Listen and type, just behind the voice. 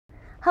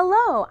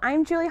Hello,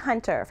 I'm Julie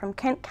Hunter from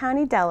Kent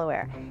County,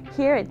 Delaware,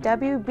 here at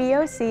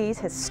WBOC's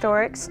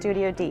historic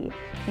Studio D.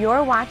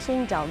 You're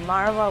watching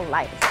Delmarva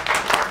Life.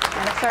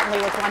 And it certainly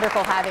is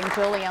wonderful having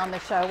Julie on the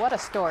show. What a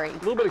story. A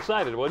little bit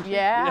excited, wasn't you?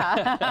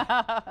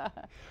 Yeah.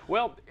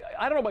 Well,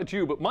 I don't know about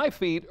you, but my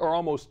feet are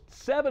almost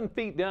 7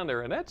 feet down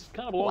there, and that's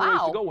kind of a long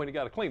ways to go when you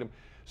got to clean them.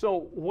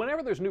 So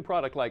whenever there's a new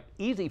product like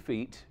Easy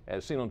Feet,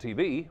 as seen on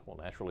TV, well,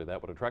 naturally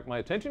that would attract my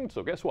attention.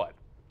 So guess what?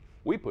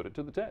 We put it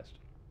to the test.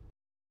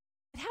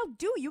 How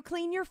do you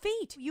clean your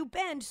feet? You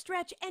bend,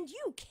 stretch, and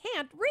you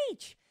can't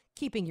reach.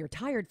 Keeping your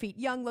tired feet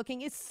young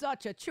looking is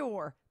such a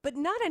chore, but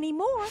not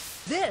anymore.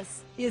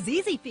 This is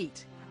Easy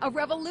Feet, a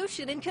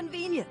revolution in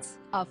convenience.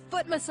 A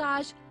foot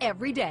massage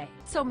every day.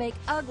 So make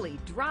ugly,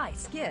 dry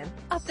skin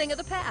a thing of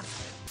the past.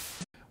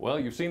 Well,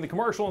 you've seen the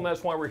commercial, and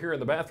that's why we're here in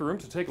the bathroom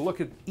to take a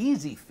look at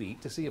Easy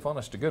Feet to see if,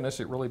 honest to goodness,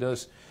 it really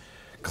does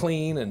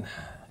clean and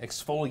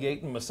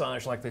exfoliate and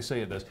massage like they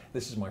say it does.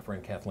 This is my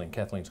friend Kathleen.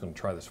 Kathleen's going to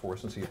try this for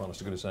us and see if, honest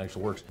to goodness, it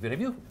actually works.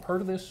 Have you heard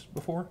of this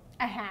before?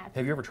 I have.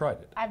 Have you ever tried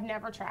it? I've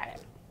never tried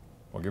it.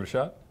 Want to give it a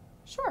shot?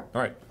 Sure.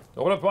 All right.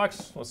 Open up the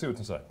box. Let's see what's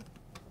inside.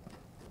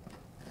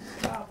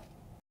 Wow.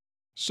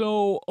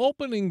 So,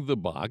 opening the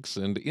box,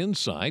 and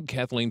inside,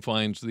 Kathleen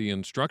finds the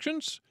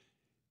instructions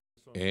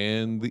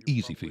and the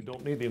Easy We Feet.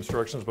 don't need the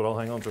instructions, but I'll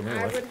hang on to them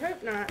I anyway. would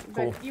hope not,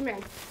 Cool. but you may.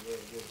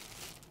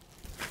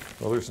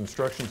 Well, there's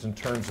instructions in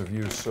terms of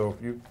use, so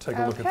you take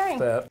a look Okay. at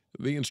that.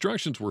 The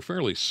instructions were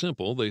fairly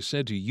simple. They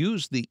said to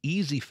use the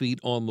Easy Feet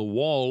on the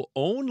wall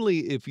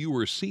only if you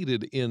were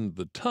seated in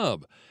the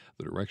tub.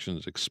 The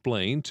directions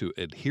explain to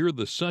adhere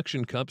the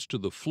suction cups to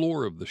the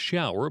floor of the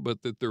shower,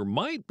 but that there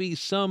might be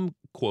some,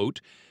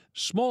 quote,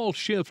 small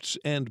shifts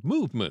and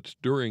movement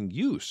during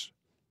use.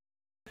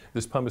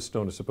 This pumice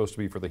stone is supposed to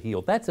be for the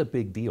heel. That's a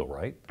big deal,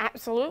 right?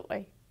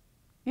 Absolutely.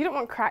 You don't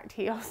want cracked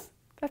heels.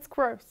 That's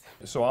gross.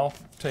 So I'll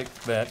take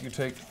that, you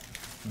take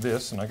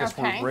this, and I guess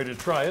Okay. we're ready to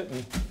try it.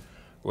 And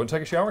go and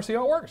take a shower and see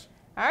how it works.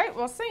 All right,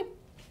 we'll see.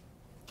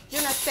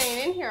 You're not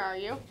staying in here, are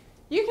you?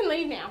 You can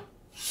leave now.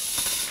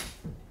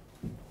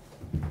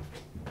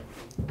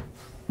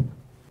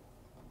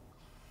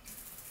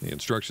 The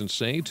instructions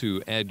say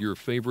to add your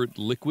favorite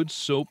liquid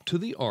soap to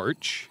the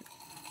arch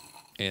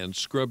and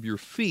scrub your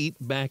feet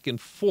back and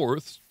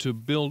forth to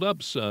build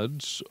up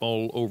suds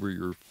all over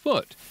your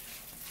foot.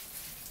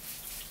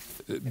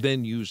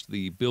 Then use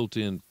the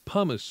built-in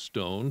pumice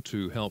stone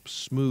to help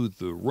smooth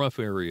the rough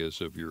areas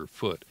of your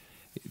foot.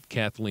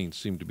 Kathleen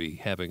seemed to be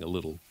having a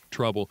little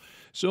trouble,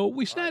 so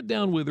we sat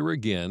down with her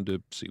again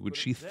to see what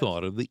she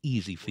thought of the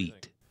Easy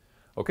Feet.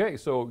 Okay,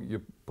 so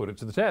you put it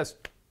to the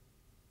test.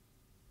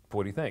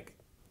 What do you think?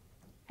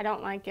 I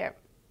don't like it.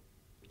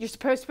 You're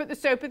supposed to put the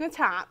soap in the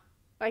top,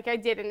 like I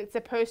did, and it's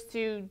supposed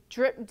to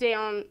drip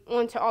down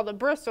onto all the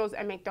bristles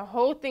and make the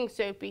whole thing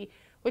soapy,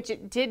 which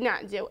it did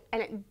not do,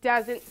 and it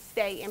doesn't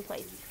stay in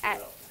place.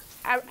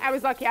 I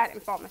was lucky I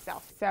didn't fall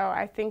myself. So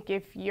I think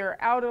if you're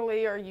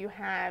elderly or you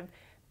have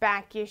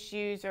back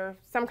issues or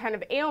some kind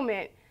of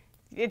ailment,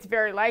 it's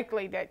very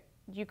likely that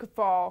you could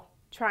fall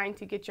trying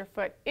to get your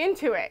foot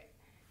into it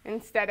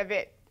instead of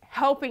it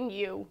helping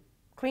you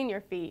clean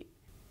your feet.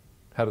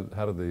 How did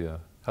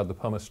the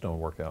pumice stone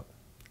work out?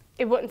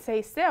 It wouldn't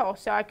stay still,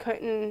 so I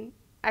couldn't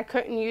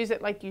use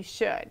it like you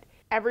should.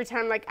 Every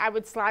time like I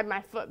would slide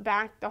my foot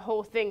back, the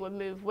whole thing would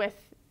move with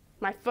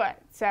my foot.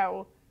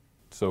 So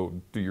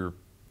do your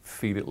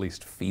feet at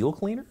least feel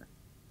cleaner?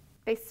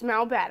 they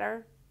smell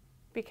better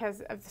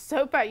because of the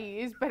soap I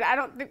use, but I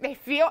don't think they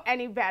feel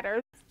any better.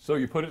 So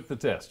you put it to the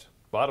test.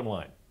 Bottom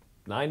line,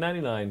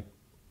 $9.99.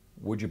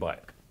 Would you buy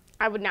it?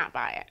 I would not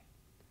buy it.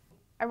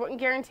 I wouldn't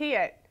guarantee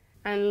it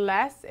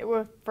unless it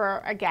were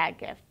for a gag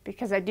gift,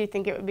 because I do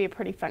think it would be a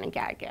pretty funny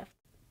gag gift.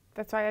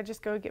 That's why I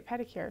just go get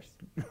pedicures.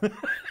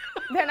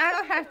 Then I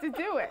don't have to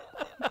do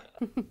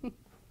it.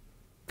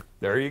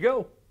 There you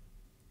go.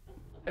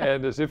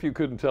 And as if you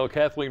couldn't tell,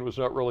 Kathleen was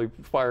not really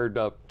fired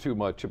up too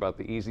much about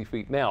the Easy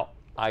Feet. Now,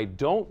 I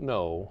don't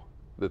know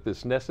that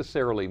this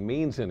necessarily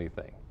means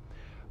anything,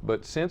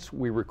 but since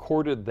we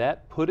recorded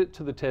that Put It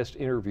to the Test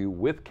interview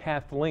with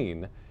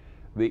Kathleen,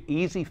 the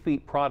Easy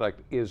Feet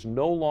product is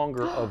no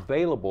longer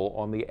available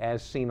on the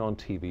As Seen on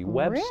TV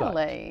website.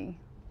 Really?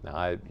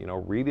 Now,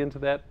 read into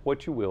that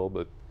what you will,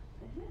 but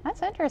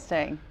That's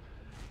interesting.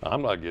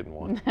 I'm not getting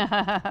one.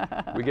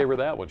 We gave her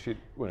that one.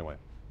 Anyway.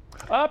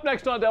 Up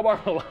next on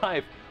Delmarva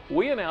Live,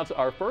 we announce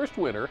our first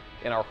winner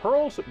in our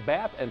Hurls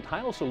Bath and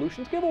Tile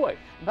Solutions giveaway.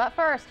 But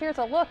first, here's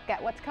a look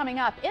at what's coming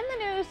up in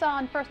the news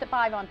on First at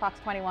 5 on Fox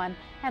 21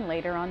 and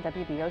later on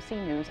WBOC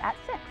News at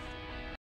 6.